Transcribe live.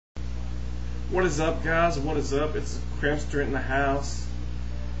What is up, guys? What is up? It's Crimster in the house.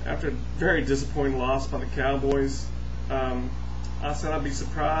 After a very disappointing loss by the Cowboys, I said I'd be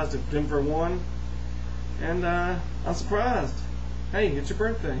surprised if Denver won, and I'm surprised. Hey, it's your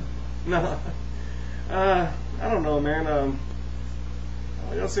birthday. No, I don't know, man. All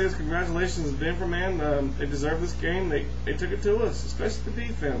I gotta say is congratulations to Denver, man. They deserve this game. They took it to us, especially the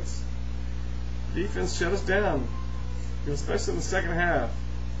defense. The defense shut us down, especially in the second half.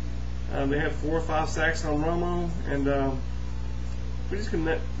 They had 4 or 5 sacks on Romo, and we just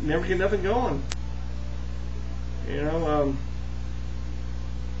could never get nothing going. I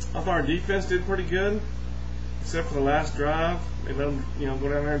thought our defense did pretty good, except for the last drive. They let them, go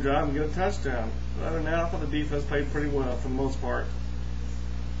down there and drive and get a touchdown. But other than that, I thought the defense played pretty well for the most part.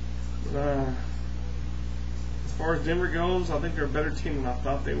 But, as far as Denver goes, I think they're a better team than I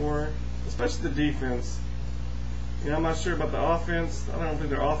thought they were, especially the defense. I'm not sure about the offense. I don't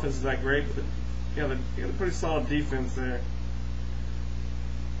think their offense is that great, but they got a pretty solid defense there.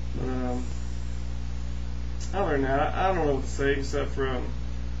 But other than that, I don't know what to say except for as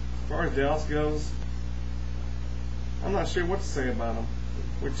far as Dallas goes, I'm not sure what to say about them.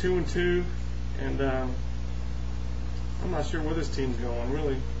 We're 2-2, and I'm not sure where this team's going,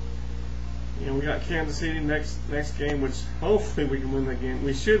 really. We got Kansas City next game, which hopefully we can win that game.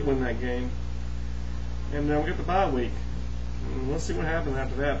 We should win that game. And we get the bye week. And we'll see what happens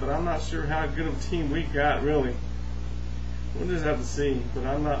after that. But I'm not sure how good of a team we got, really. We'll just have to see. But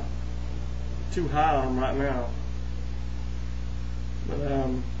I'm not too high on them right now. But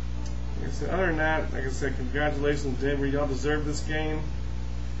like I said, other than that, like I said, congratulations, Denver. Y'all deserve this game.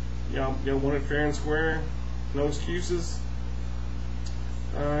 Y'all won it fair and square. No excuses.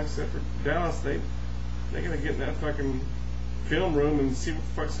 Except for Dallas, they gotta get in that fucking film room and see what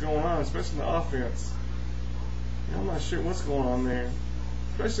the fuck's going on, especially the offense. I'm not sure what's going on there,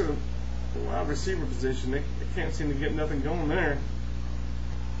 especially the wide receiver position. They can't seem to get nothing going there.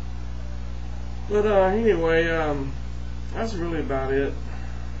 But anyway, that's really about it.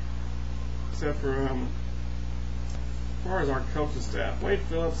 Except for as far as our coaching staff, Wade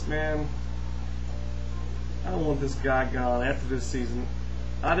Phillips, man, I don't want this guy gone after this season.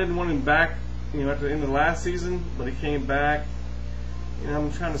 I didn't want him back, at the end of last season, but he came back.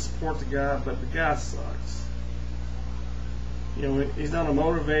 I'm trying to support the guy, but the guy sucks. He's not a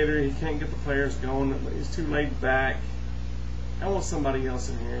motivator. He can't get the players going. He's too laid back. I want somebody else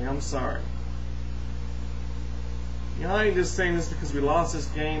in here. I'm sorry. I ain't just saying this because we lost this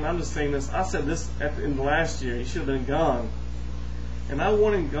game. I'm just saying this. I said this at the end of last year. He should have been gone. And I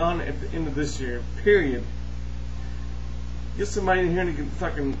want him gone at the end of this year, period. Get somebody in here to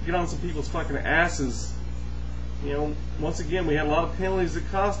get on some people's fucking asses. Once again, we had a lot of penalties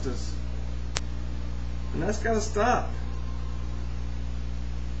that cost us. And that's got to stop.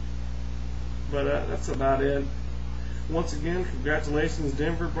 But that's about it. Once again, congratulations,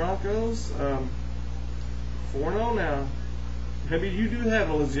 Denver Broncos. 4-0 now. Maybe you do have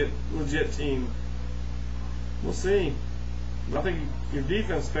a legit team. We'll see. I think your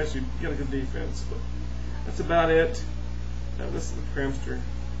defense, especially, you got a good defense. But that's about it. This is the Crimster.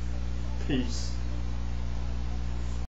 Peace.